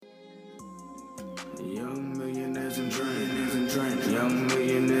Young millionaires in training. Young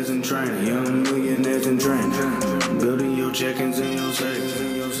millionaires in training. Young millionaires in training. Building your check-ins and your savings.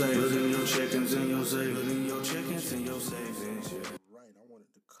 Building your check-ins and your savings. Building your check-ins and your savings. Right, I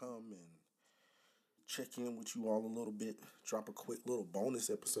wanted to come and check in with you all a little bit, drop a quick little bonus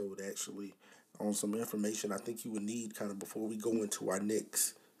episode actually on some information I think you would need kind of before we go into our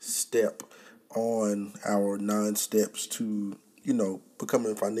next step on our 9 steps to,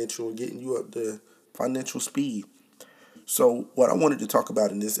 becoming financial and getting you up to financial speed. So, what I wanted to talk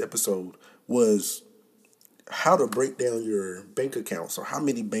about in this episode was how to break down your bank accounts or how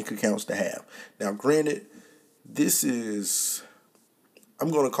many bank accounts to have. Now, granted, this is,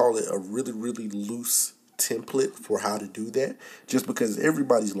 I'm going to call it a really, really loose template for how to do that, just because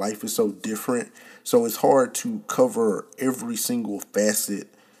everybody's life is so different. So it's hard to cover every single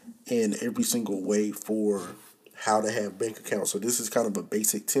facet and every single way for how to have bank accounts. So this is kind of a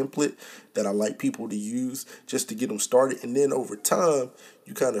basic template that I like people to use just to get them started. And then over time,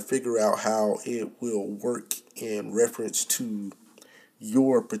 you kind of figure out how it will work in reference to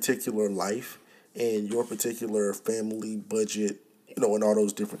your particular life and your particular family budget, and all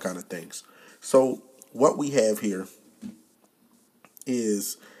those different kind of things. So what we have here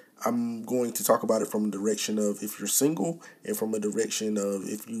is I'm going to talk about it from a direction of if you're single and from a direction of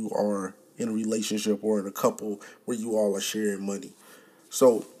if you are in a relationship or in a couple where you all are sharing money.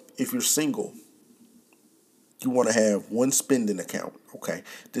 So if you're single, you want to have one spending account. Okay.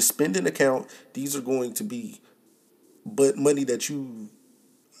 The spending account, these are going to be but money that you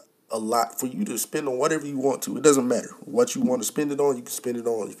a lot for you to spend on whatever you want to. It doesn't matter what you want to spend it on. You can spend it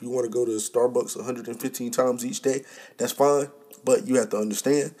on. If you want to go to Starbucks 115 times each day, that's fine. But you have to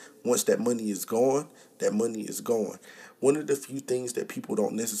understand, once that money is gone, that money is gone. One of the few things that people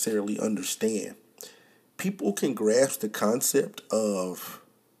don't necessarily understand, people can grasp the concept of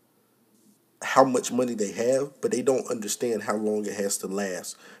how much money they have, but they don't understand how long it has to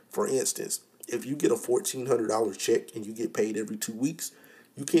last. For instance, if you get a $1,400 check and you get paid every 2 weeks,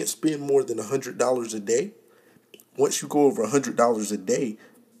 you can't spend more than $100 a day. Once you go over $100 a day,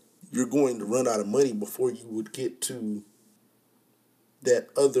 you're going to run out of money before you would get to that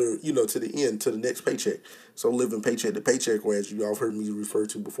other, to the end, to the next paycheck. So living paycheck to paycheck, or as you all heard me refer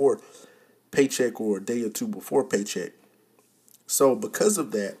to before, paycheck or a day or two before paycheck. So because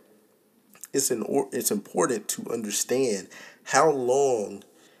of that, it's important to understand how long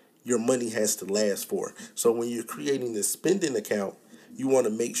your money has to last for. So when you're creating this spending account, you want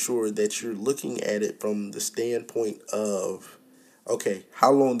to make sure that you're looking at it from the standpoint of, okay,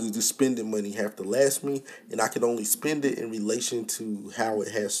 how long does this spending money have to last me? And I can only spend it in relation to how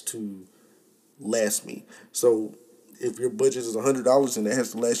it has to last me. So if your budget is $100 and it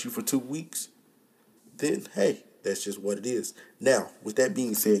has to last you for 2 weeks, then hey, that's just what it is. Now, with that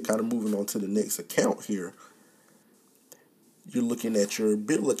being said, kind of moving on to the next account here, you're looking at your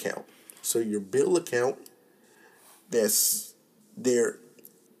bill account. So your bill account, that's there.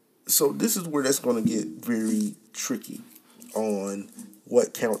 So this is where that's going to get very tricky on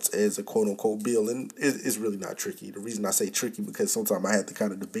what counts as a quote unquote bill. And it's really not tricky. The reason I say tricky because sometimes I have to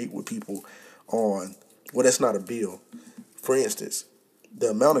kind of debate with people on, well, that's not a bill. For instance,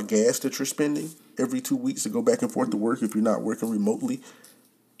 the amount of gas that you're spending every 2 weeks to go back and forth to work if you're not working remotely,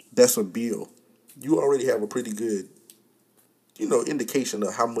 that's a bill. You already have a pretty good, indication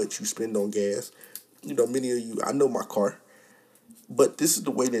of how much you spend on gas. Many of you, I know my car, but this is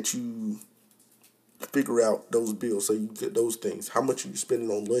the way that you figure out those bills. So you get those things. How much are you spending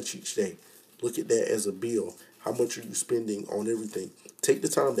on lunch each day? Look at that as a bill. How much are you spending on everything? Take the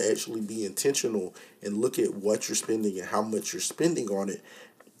time to actually be intentional and look at what you're spending and how much you're spending on it.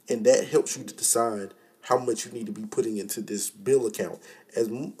 And that helps you to decide how much you need to be putting into this bill account. As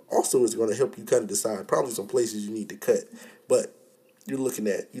also is going to help you kind of decide probably some places you need to cut. But you're looking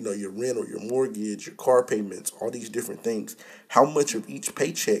at, your rent or your mortgage, your car payments, all these different things. How much of each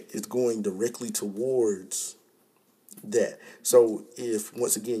paycheck is going directly towards that? So if,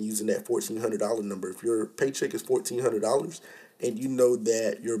 once again, using that $1,400 number, if your paycheck is $1,400 and you know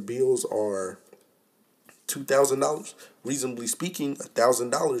that your bills are $2,000, reasonably speaking,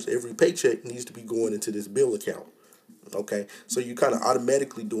 $1,000 every paycheck needs to be going into this bill account. Okay, so you kind of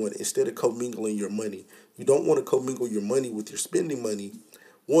automatically doing it instead of commingling your money. You don't want to commingle your money with your spending money.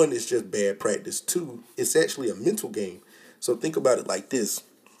 One, it's just bad practice. Two, it's actually a mental game. So think about it like this.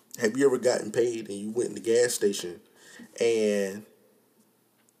 Have you ever gotten paid and you went in the gas station and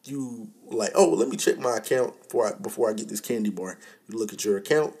you like, oh, well, let me check my account before I get this candy bar. You look at your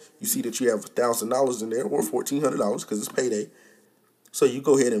account, you see that you have $1,000 in there or $1,400 because it's payday. So you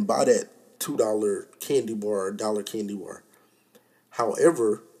go ahead and buy that $2 candy bar or dollar candy bar.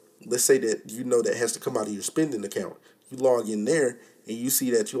 However, let's say that you know that has to come out of your spending account. You log in there and you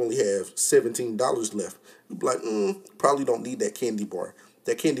see that you only have $17 left. You be like, probably don't need that candy bar.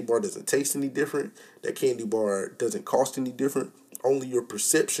 That candy bar doesn't taste any different. That candy bar doesn't cost any different. Only your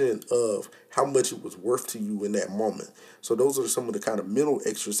perception of how much it was worth to you in that moment. So those are some of the kind of mental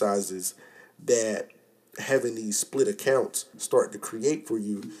exercises that having these split accounts start to create for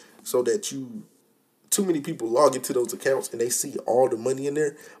you, so that you, too many people log into those accounts and they see all the money in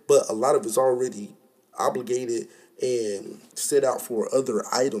there, but a lot of it's already obligated and set out for other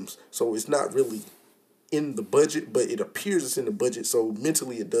items. So it's not really in the budget, but it appears it's in the budget. So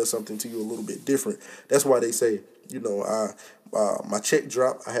mentally, it does something to you a little bit different. That's why they say, my check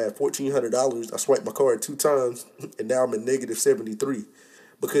dropped. I had $1,400. I swiped my card 2 times, and now I'm at negative 73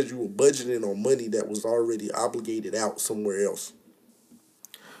 because you were budgeting on money that was already obligated out somewhere else.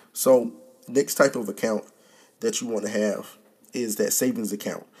 So next type of account that you want to have is that savings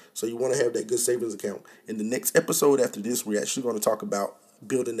account. So you want to have that good savings account. In the next episode after this, we're actually going to talk about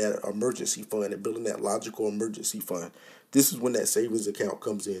building that emergency fund and building that logical emergency fund. This is when that savings account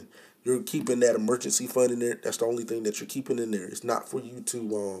comes in. You're keeping that emergency fund in there. That's the only thing that you're keeping in there. It's not for you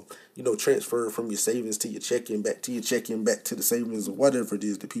to, transfer from your savings to your checking, back to your checking, back to the savings, or whatever it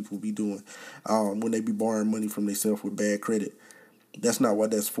is that people be doing when they be borrowing money from themselves with bad credit. That's not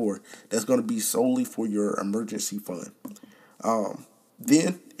what that's for. That's going to be solely for your emergency fund.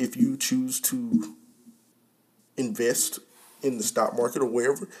 Then, if you choose to invest in the stock market or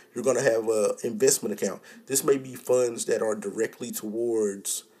wherever, you're going to have an investment account. This may be funds that are directly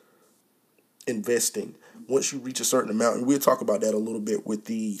towards investing. Once you reach a certain amount, and we'll talk about that a little bit with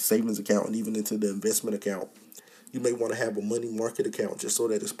the savings account and even into the investment account, you may want to have a money market account just so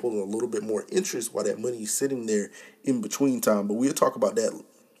that it's pulling a little bit more interest while that money is sitting there in between time. But we'll talk about that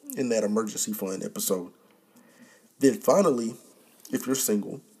in that emergency fund episode. Then finally, if you're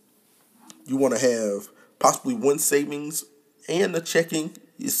single, you want to have possibly one savings and a checking.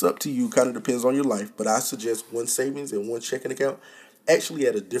 It's up to you, kind of depends on your life, but I suggest one savings and one checking account, actually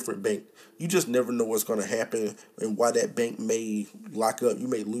at a different bank. You just never know what's going to happen and why that bank may lock up. You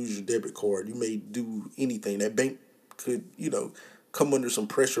may lose your debit card. You may do anything. That bank could, come under some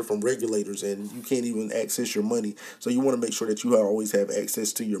pressure from regulators and you can't even access your money. So you want to make sure that you always have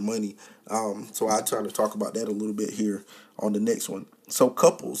access to your money. So I try to talk about that a little bit here on the next one. So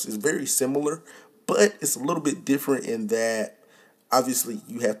couples is very similar, but it's a little bit different in that obviously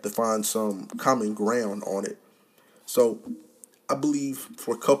you have to find some common ground on it. So I believe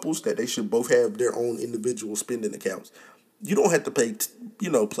for couples that they should both have their own individual spending accounts. You don't have to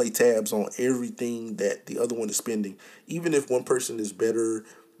play tabs on everything that the other one is spending. Even if one person is better,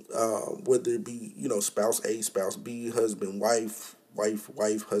 whether it be, spouse A, spouse B, husband, wife,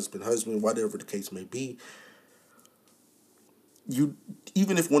 husband, whatever the case may be.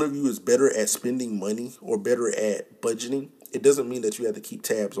 Even if one of you is better at spending money or better at budgeting, it doesn't mean that you have to keep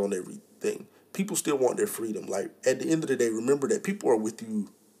tabs on everything. People still want their freedom. Like, at the end of the day, remember that people are with you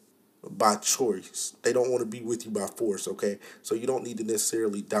by choice. They don't want to be with you by force, okay? So you don't need to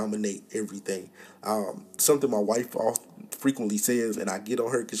necessarily dominate everything. Something my wife frequently says, and I get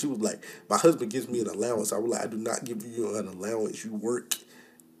on her because she was like, my husband gives me an allowance. I was like, I do not give you an allowance. You work,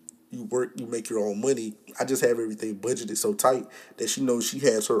 you make your own money. I just have everything budgeted so tight that she knows she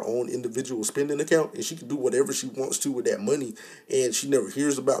has her own individual spending account and she can do whatever she wants to with that money. And she never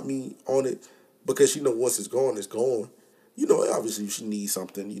hears about me on it because she knows once it's gone, it's gone. Obviously she needs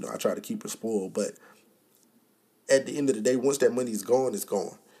something. I try to keep her spoiled. But at the end of the day, once that money is gone, it's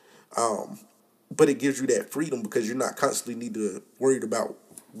gone. But it gives you that freedom because you're not constantly worried about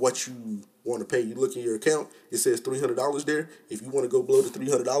what you want to pay. You look in your account, it says $300 there. If you want to go below the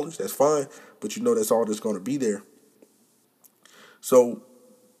 $300, that's fine. But that's all that's going to be there. So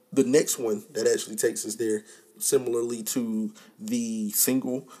the next one that actually takes us there, similarly to the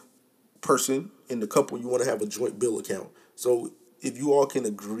single person in the couple, you want to have a joint bill account. So if you all can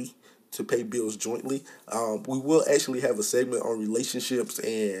agree to pay bills jointly, we will actually have a segment on relationships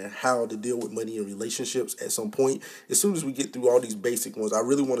and how to deal with money in relationships at some point. As soon as we get through all these basic ones, I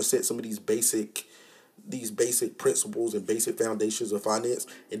really want to set some of these basic principles and basic foundations of finance,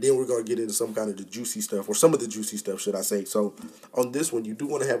 and then we're going to get into some kind of the juicy stuff, or some of the juicy stuff, should I say. So on this one, you do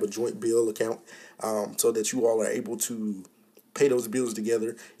want to have a joint bill account so that you all are able to pay those bills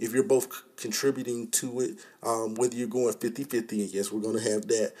together. If you're both contributing to it, whether you're going 50-50, and yes, we're going to have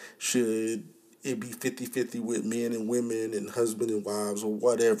that. Should it be 50-50 with men and women and husband and wives, or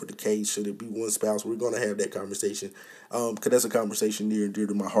whatever the case, should it be one spouse? We're going to have that conversation because that's a conversation near and dear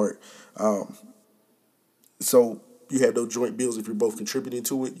to my heart. So you have those joint bills if you're both contributing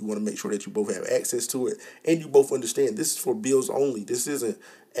to it. You want to make sure that you both have access to it, and you both understand this is for bills only. This isn't,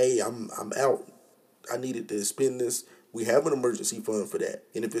 hey, I'm out, I needed to spend this. We have an emergency fund for that.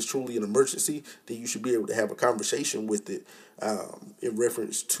 And if it's truly an emergency, then you should be able to have a conversation with it in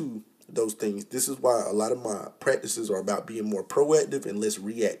reference to those things. This is why a lot of my practices are about being more proactive and less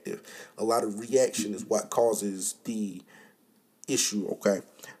reactive. A lot of reaction is what causes the issue, okay?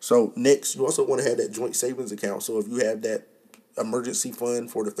 So next, you also want to have that joint savings account. So if you have that emergency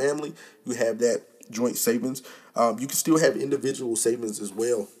fund for the family, you have that joint savings. You can still have individual savings as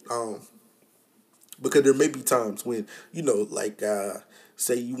well. Because there may be times when,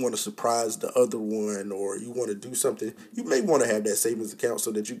 say you want to surprise the other one or you want to do something, you may want to have that savings account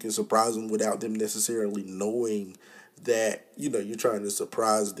so that you can surprise them without them necessarily knowing that, you're trying to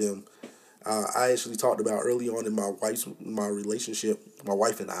surprise them. I actually talked about early on in my wife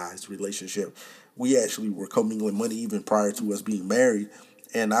and I's relationship, we actually were commingling money even prior to us being married.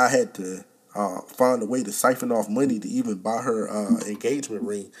 And I had to find a way to siphon off money to even buy her engagement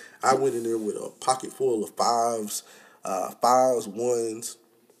ring. I went in there with a pocket full of fives, ones,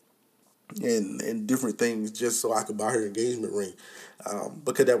 and different things just so I could buy her engagement ring.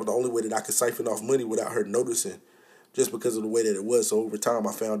 Because that was the only way that I could siphon off money without her noticing, just because of the way that it was. So over time,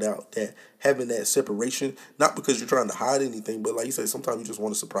 I found out that having that separation, not because you're trying to hide anything, but like you said, sometimes you just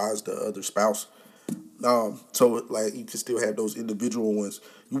want to surprise the other spouse. So like you can still have those individual ones.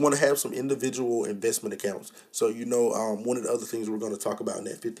 You want to have some individual investment accounts. So, one of the other things we're going to talk about in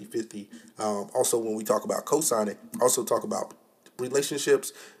that 50-50, also when we talk about co-signing, also talk about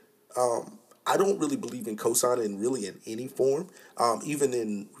relationships. I don't really believe in co-signing really in any form, even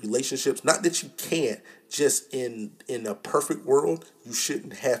in relationships. Not that you can't, just in a perfect world, you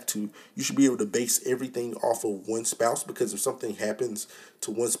shouldn't have to. You should be able to base everything off of one spouse, because if something happens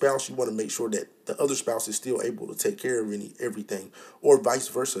to one spouse, you want to make sure that the other spouse is still able to take care of everything, or vice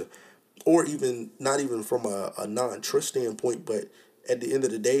versa. Or even, not even from a non-trust standpoint, but at the end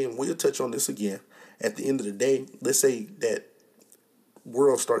of the day, and we'll touch on this again, at the end of the day, let's say that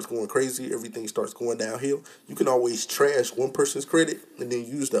world starts going crazy, everything starts going downhill, you can always trash one person's credit and then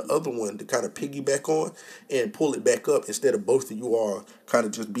use the other one to kind of piggyback on and pull it back up, instead of both of you all kind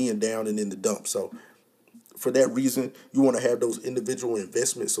of just being down and in the dump. So for that reason, you want to have those individual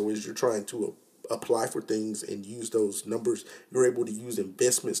investments. So as you're trying to apply for things and use those numbers, you're able to use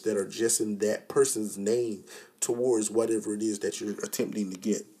investments that are just in that person's name towards whatever it is that you're attempting to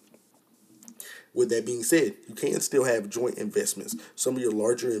get. With that being said, you can still have joint investments. Some of your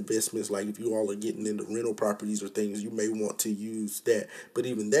larger investments, like if you all are getting into rental properties or things, you may want to use that. But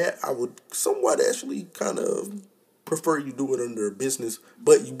even that, I would somewhat actually kind of prefer you do it under a business,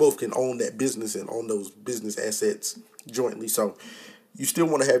 but you both can own that business and own those business assets jointly. So you still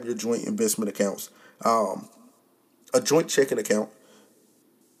want to have your joint investment accounts. A joint checking account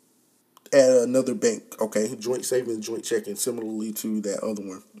at another bank, okay? Joint savings, joint checking, similarly to that other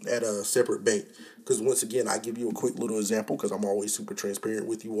one, at a separate bank. Because once again, I give you a quick little example because I'm always super transparent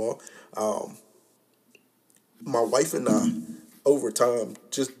with you all. My wife and I, over time,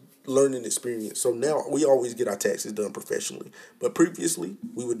 just learning experience. So now we always get our taxes done professionally. But previously,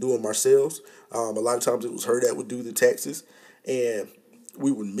 we would do them ourselves. A lot of times it was her that would do the taxes. And we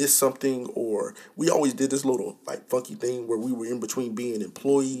would miss something, or we always did this little like funky thing where we were in between being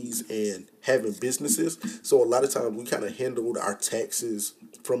employees and having businesses. So a lot of times we kind of handled our taxes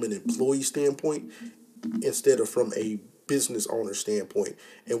from an employee standpoint instead of from a business owner standpoint.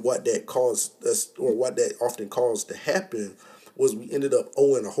 And what that caused us, or what that often caused to happen, was we ended up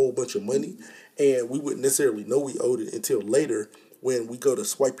owing a whole bunch of money, and we wouldn't necessarily know we owed it until later. When we go to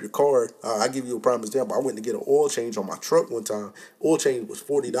swipe your card, I give you a prime example. I went to get an oil change on my truck one time. Oil change was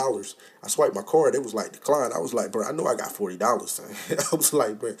 $40. I swiped my card. It was like declined. I was like, bro, I know I got $40. I was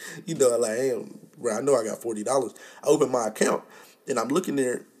like, bro, bro, I know I got $40. I opened my account, and I'm looking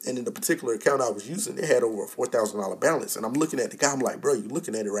there, and in the particular account I was using, it had over a $4,000 balance. And I'm looking at the guy. I'm like, bro, you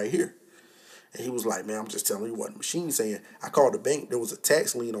looking at it right here. And he was like, man, I'm just telling you what the machine's saying. I called the bank. There was a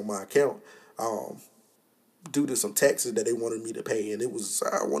tax lien on my account. Due to some taxes that they wanted me to pay, and it was,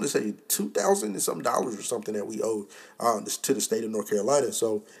 I want to say $2,000 and some dollars or something that we owed to the state of North Carolina.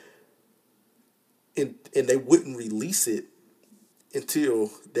 So, and they wouldn't release it until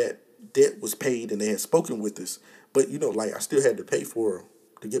that debt was paid and they had spoken with us. But I still had to pay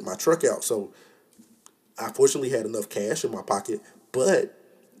to get my truck out. So I fortunately had enough cash in my pocket, but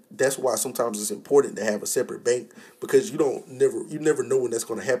that's why sometimes it's important to have a separate bank, because you never know when that's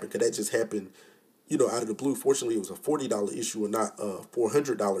going to happen. Because that just happened out of the blue. Fortunately, it was a $40 issue and not a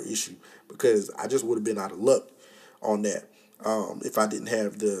 $400 issue, because I just would have been out of luck on that. if I didn't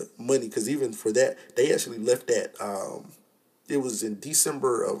have the money. Because even for that, they actually left that. It was in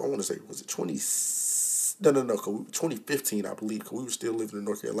December of, I want to say, was it 2015, I believe, because we were still living in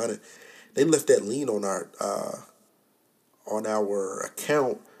North Carolina. They left that lien on our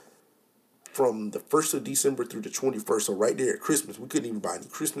account from the 1st of December through the 21st. So right there at Christmas, we couldn't even buy any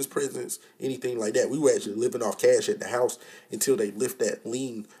Christmas presents, anything like that. We were actually living off cash at the house until they lift that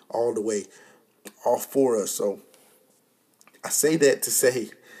lien all the way off for us. So I say that to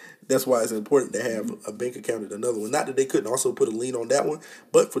say that's why it's important to have a bank account at another one. Not that they couldn't also put a lien on that one,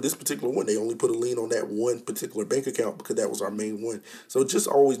 but for this particular one, they only put a lien on that one particular bank account because that was our main one. So just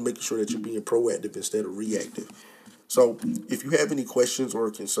always making sure that you're being proactive instead of reactive. So if you have any questions or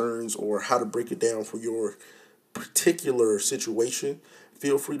concerns or how to break it down for your particular situation,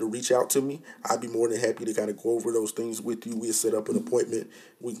 feel free to reach out to me. I'd be more than happy to kind of go over those things with you. We'll set up an appointment.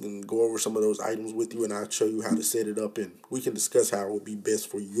 We can go over some of those items with you, and I'll show you how to set it up, and we can discuss how it would be best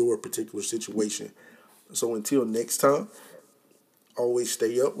for your particular situation. So until next time, always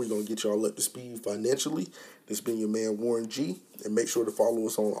stay up. We're going to get y'all up to speed financially. This has been your man, Warren G, and make sure to follow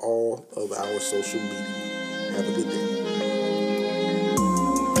us on all of our social media. Have a good day.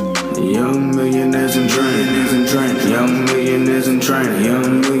 Young millionaires in training, young millionaires in training,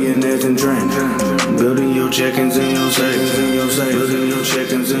 young millionaires in training. Building your check-ins and your savings, building your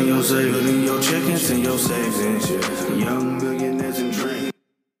check-ins and your savings.